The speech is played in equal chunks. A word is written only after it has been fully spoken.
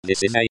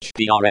This is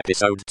HPR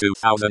episode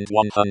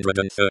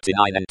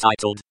 2139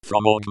 entitled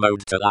From Org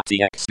Mode to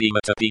LaTeX Schema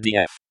to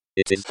PDF.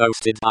 It is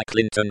hosted by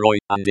Clinton Roy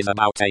and is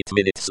about 8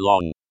 minutes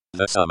long.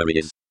 The summary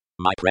is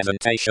my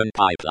presentation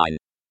pipeline.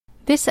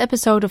 This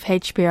episode of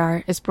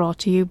HPR is brought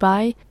to you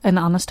by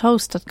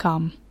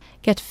anhonesthost.com.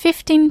 Get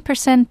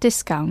 15%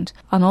 discount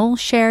on all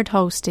shared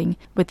hosting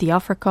with the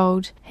offer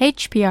code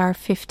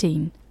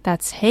HPR15.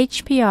 That's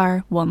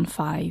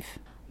HPR15.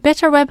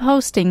 Better web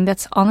hosting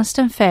that's honest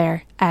and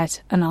fair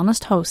at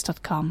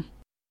anhonesthost.com.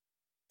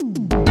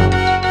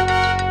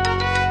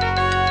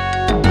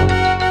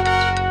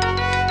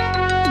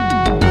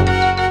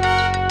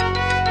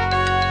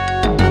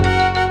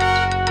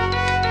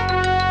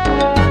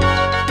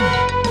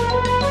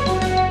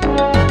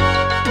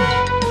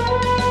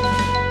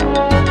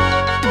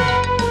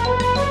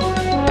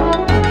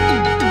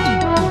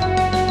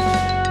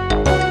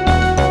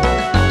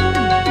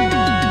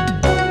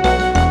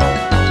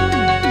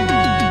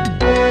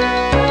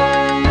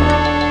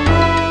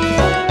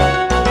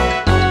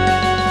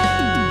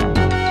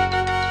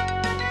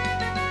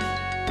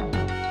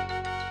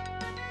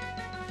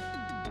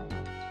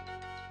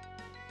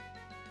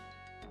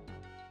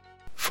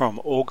 From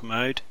org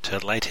mode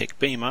to LaTeX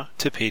Beamer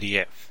to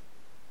PDF.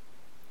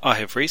 I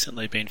have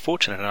recently been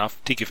fortunate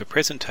enough to give a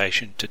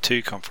presentation to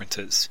two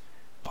conferences,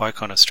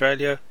 PyCon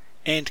Australia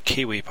and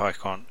Kiwi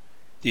PyCon,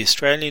 the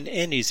Australian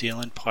and New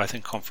Zealand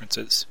Python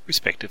conferences,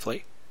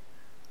 respectively.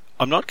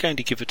 I'm not going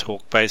to give a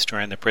talk based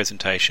around the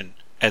presentation,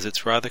 as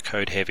it's rather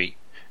code heavy,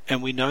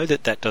 and we know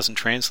that doesn't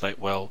translate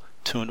well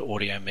to an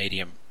audio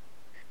medium.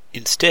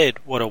 Instead,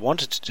 what I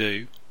wanted to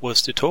do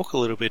was to talk a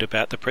little bit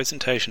about the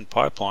presentation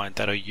pipeline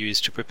that I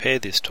used to prepare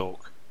this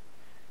talk.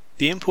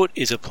 The input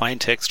is a plain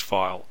text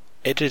file,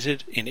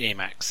 edited in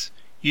Emacs,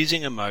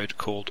 using a mode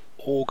called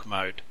org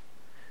mode.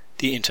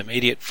 The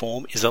intermediate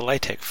form is a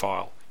LaTeX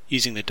file,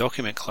 using the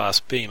document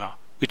class Beamer,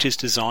 which is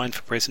designed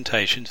for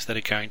presentations that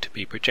are going to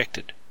be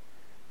projected.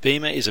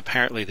 Beamer is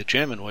apparently the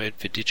German word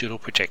for digital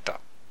projector.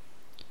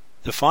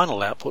 The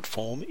final output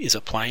form is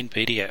a plain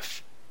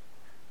PDF.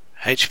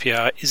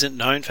 HPR isn't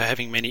known for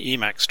having many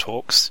Emacs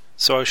talks,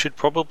 so I should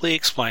probably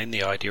explain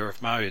the idea of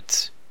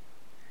modes.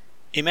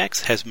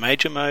 Emacs has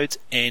major modes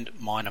and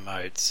minor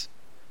modes.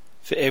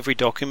 For every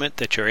document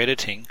that you're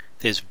editing,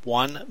 there's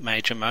one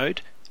major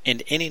mode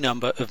and any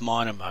number of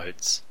minor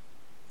modes.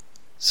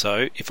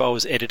 So, if I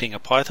was editing a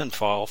Python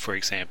file, for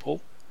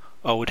example,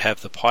 I would have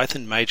the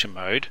Python major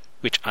mode,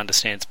 which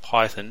understands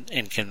Python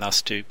and can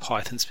thus do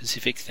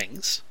Python-specific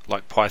things,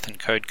 like Python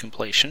code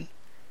completion,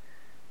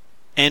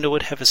 and I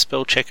would have a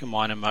spell checker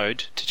minor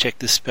mode to check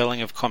the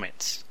spelling of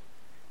comments,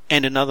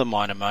 and another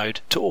minor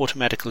mode to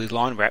automatically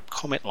line wrap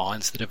comment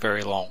lines that are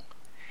very long,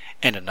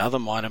 and another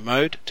minor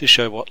mode to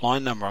show what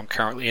line number I'm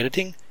currently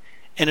editing,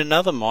 and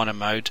another minor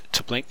mode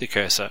to blink the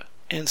cursor,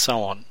 and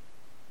so on.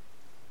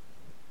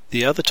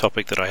 The other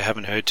topic that I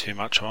haven't heard too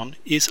much on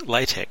is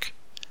LaTeX.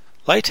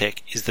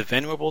 LaTeX is the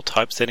venerable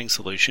typesetting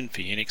solution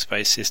for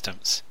Unix-based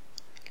systems.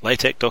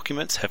 LaTeX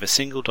documents have a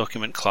single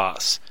document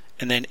class,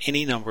 and then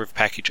any number of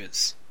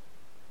packages.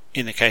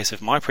 In the case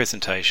of my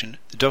presentation,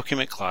 the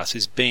document class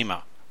is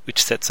Beamer,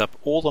 which sets up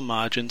all the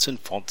margins and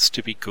fonts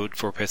to be good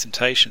for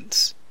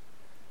presentations.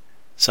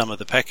 Some of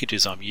the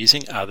packages I'm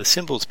using are the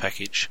symbols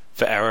package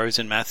for arrows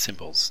and math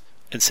symbols,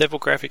 and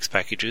several graphics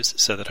packages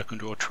so that I can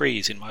draw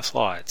trees in my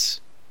slides.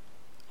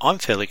 I'm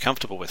fairly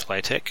comfortable with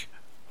LaTeX.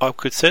 I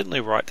could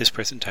certainly write this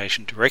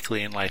presentation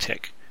directly in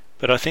LaTeX,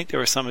 but I think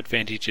there are some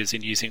advantages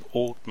in using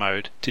org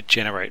mode to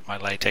generate my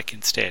LaTeX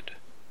instead.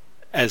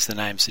 As the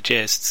name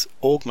suggests,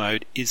 org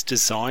mode is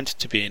designed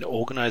to be an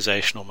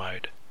organisational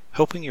mode,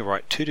 helping you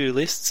write to-do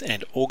lists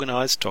and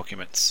organise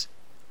documents.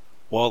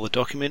 While the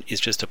document is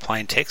just a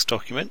plain text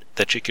document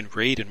that you can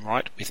read and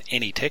write with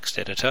any text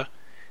editor,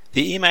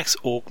 the Emacs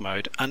Org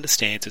mode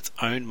understands its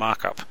own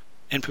markup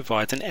and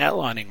provides an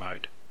outlining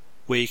mode,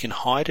 where you can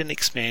hide and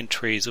expand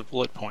trees of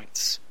bullet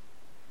points.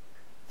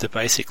 The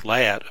basic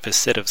layout of a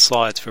set of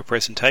slides for a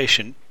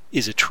presentation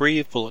is a tree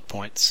of bullet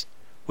points,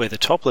 where the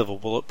top level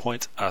bullet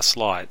points are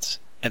slides,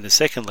 and the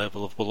second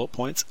level of bullet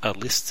points are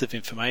lists of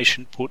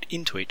information put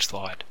into each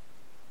slide.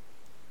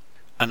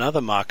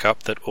 Another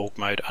markup that org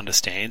mode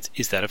understands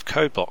is that of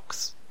code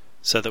blocks,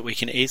 so that we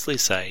can easily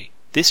say,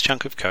 this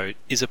chunk of code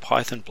is a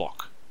Python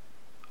block.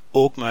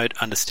 Org mode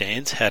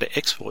understands how to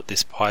export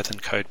this Python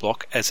code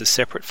block as a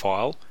separate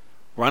file,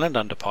 run it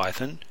under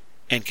Python,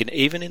 and can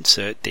even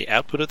insert the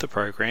output of the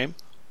program,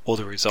 or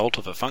the result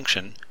of a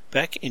function,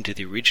 back into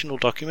the original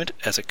document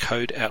as a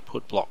code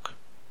output block.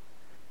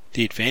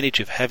 The advantage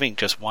of having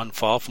just one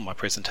file for my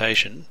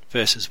presentation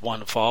versus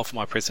one file for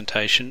my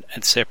presentation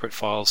and separate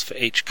files for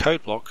each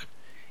code block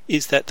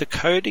is that the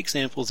code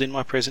examples in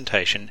my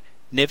presentation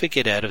never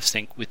get out of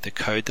sync with the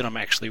code that I'm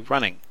actually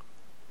running.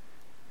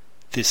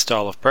 This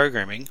style of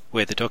programming,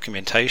 where the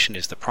documentation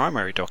is the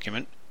primary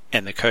document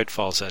and the code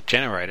files are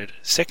generated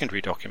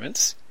secondary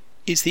documents,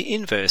 is the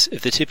inverse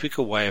of the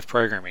typical way of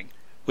programming,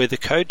 where the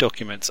code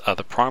documents are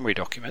the primary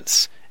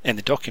documents and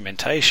the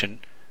documentation,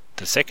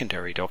 the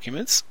secondary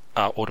documents,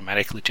 are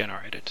automatically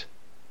generated.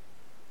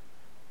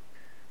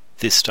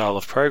 This style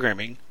of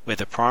programming, where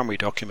the primary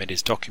document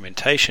is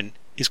documentation,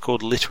 is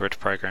called literate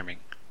programming.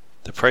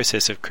 The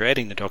process of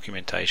creating the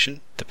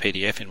documentation, the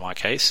PDF in my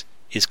case,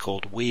 is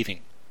called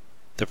weaving.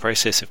 The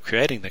process of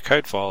creating the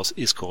code files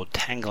is called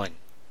tangling.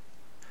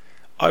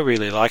 I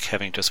really like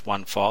having just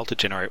one file to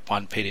generate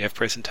one PDF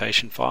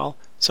presentation file,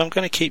 so I'm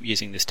going to keep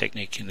using this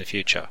technique in the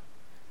future.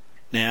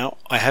 Now,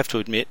 I have to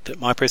admit that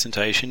my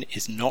presentation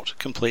is not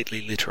completely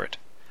literate.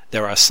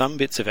 There are some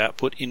bits of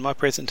output in my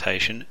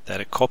presentation that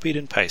are copied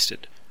and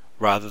pasted,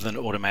 rather than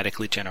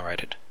automatically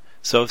generated,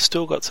 so I've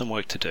still got some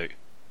work to do.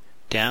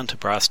 Down to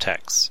brass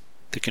tacks.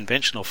 The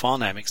conventional file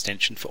name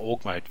extension for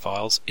org mode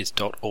files is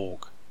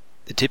 .org.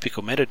 The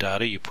typical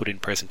metadata you put in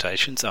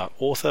presentations are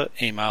author,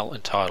 email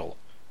and title.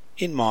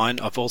 In mine,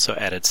 I've also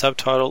added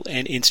subtitle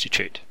and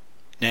institute.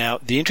 Now,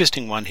 the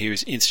interesting one here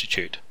is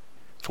institute.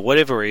 For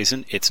whatever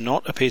reason, it's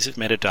not a piece of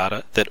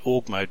metadata that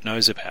org mode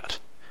knows about,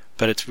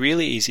 but it's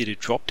really easy to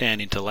drop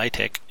down into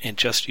LaTeX and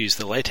just use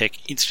the LaTeX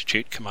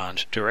institute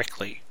command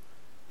directly.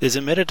 There's a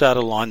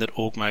metadata line that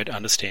org mode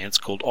understands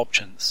called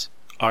options.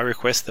 I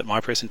request that my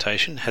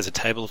presentation has a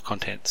table of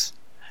contents,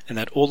 and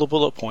that all the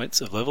bullet points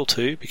of level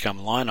 2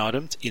 become line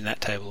items in that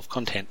table of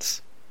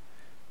contents.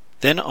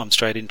 Then I'm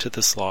straight into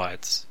the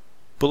slides.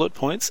 Bullet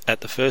points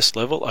at the first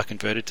level are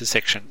converted to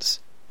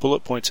sections.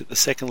 Bullet points at the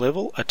second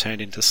level are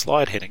turned into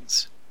slide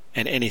headings,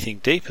 and anything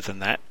deeper than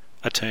that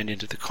are turned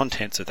into the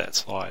contents of that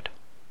slide.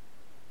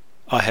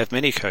 I have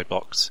many code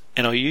blocks,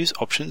 and I use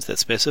options that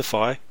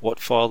specify what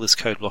file this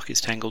code block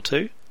is tangled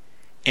to,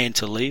 and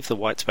to leave the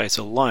whitespace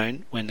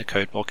alone when the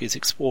code block is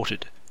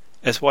exported,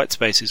 as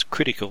whitespace is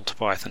critical to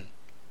Python.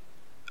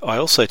 I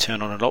also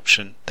turn on an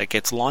option that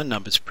gets line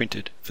numbers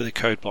printed for the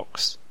code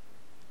blocks.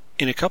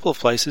 In a couple of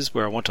places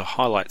where I want to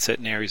highlight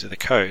certain areas of the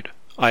code,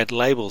 I add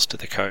labels to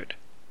the code.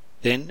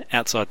 Then,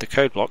 outside the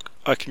code block,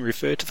 I can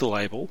refer to the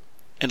label,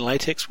 and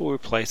LaTeX will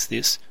replace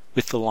this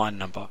with the line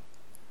number.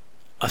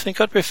 I think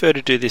I'd prefer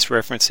to do this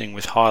referencing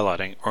with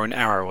highlighting or an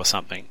arrow or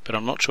something, but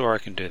I'm not sure I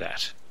can do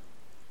that.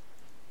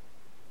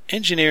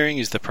 Engineering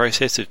is the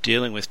process of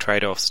dealing with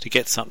trade-offs to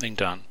get something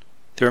done.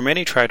 There are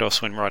many trade-offs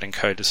when writing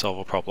code to solve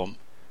a problem.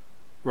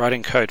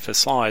 Writing code for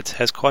slides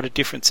has quite a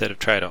different set of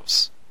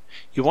trade-offs.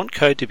 You want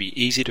code to be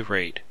easy to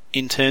read,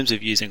 in terms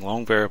of using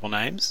long variable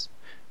names,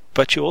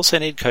 but you also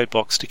need code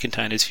blocks to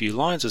contain as few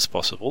lines as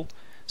possible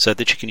so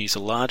that you can use a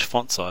large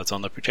font size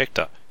on the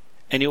projector,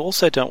 and you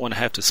also don't want to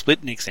have to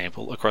split an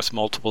example across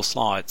multiple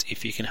slides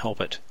if you can help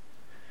it.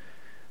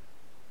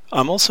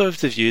 I'm also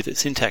of the view that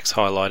syntax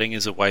highlighting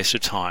is a waste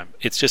of time.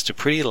 It's just a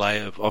pretty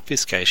layer of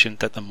obfuscation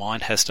that the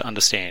mind has to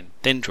understand,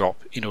 then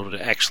drop in order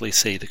to actually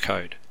see the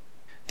code.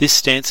 This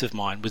stance of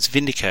mine was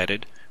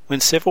vindicated when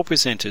several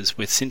presenters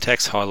with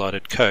syntax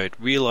highlighted code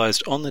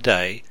realized on the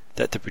day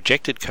that the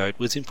projected code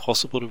was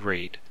impossible to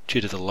read due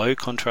to the low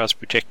contrast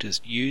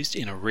projectors used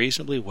in a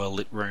reasonably well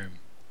lit room.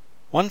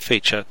 One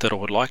feature that I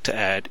would like to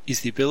add is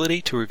the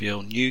ability to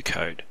reveal new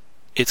code.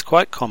 It's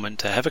quite common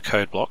to have a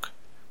code block,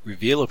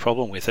 reveal a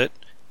problem with it,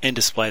 and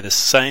display the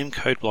same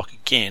code block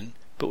again,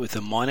 but with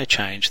a minor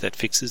change that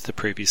fixes the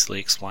previously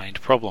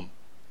explained problem.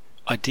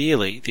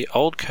 Ideally, the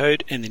old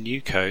code and the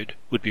new code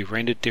would be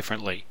rendered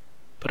differently,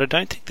 but I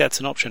don't think that's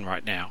an option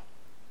right now.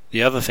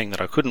 The other thing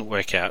that I couldn't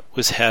work out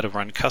was how to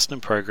run custom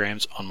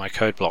programs on my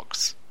code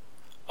blocks.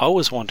 I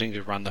was wanting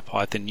to run the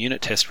Python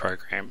unit test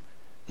program,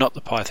 not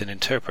the Python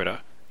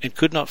interpreter, and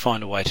could not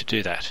find a way to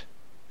do that.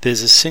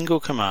 There's a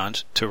single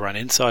command to run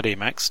inside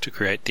Emacs to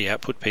create the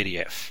output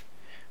PDF.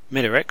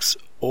 Metarex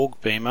org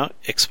beamer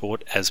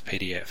export as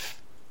PDF.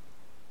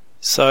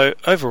 So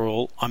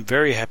overall, I'm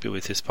very happy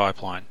with this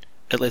pipeline.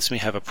 It lets me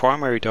have a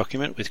primary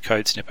document with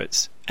code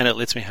snippets, and it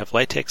lets me have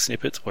LaTeX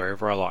snippets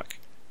wherever I like.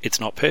 It's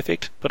not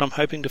perfect, but I'm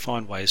hoping to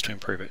find ways to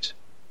improve it.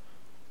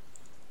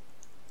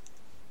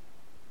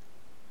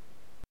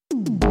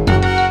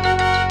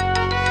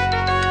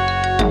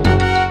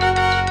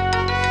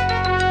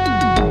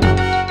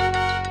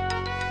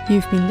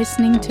 You've been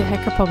listening to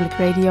Hacker Public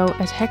Radio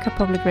at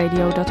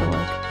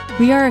hackerpublicradio.org.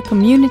 We are a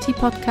community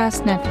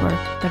podcast network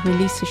that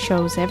releases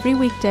shows every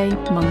weekday,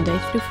 Monday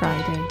through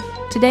Friday.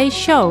 Today's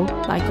show,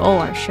 like all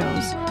our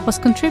shows, was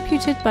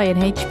contributed by an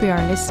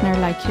HPR listener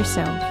like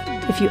yourself.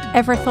 If you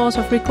ever thought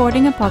of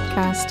recording a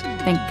podcast,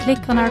 then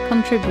click on our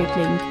contribute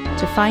link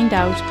to find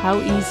out how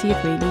easy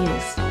it really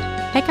is.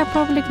 Hacker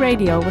Public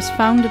Radio was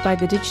founded by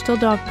the Digital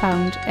Dog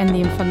Pound and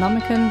the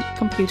Infonomicon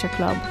Computer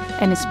Club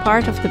and is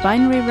part of the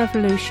binary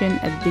revolution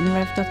at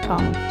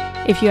binrev.com.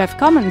 If you have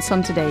comments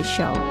on today's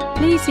show,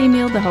 please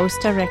email the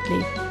host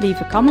directly,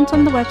 leave a comment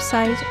on the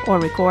website, or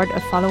record a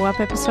follow-up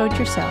episode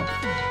yourself.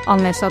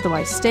 Unless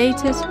otherwise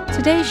stated,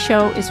 today's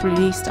show is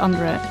released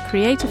under a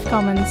Creative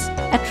Commons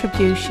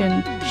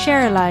Attribution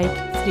Share Alike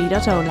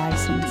 3.0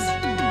 license.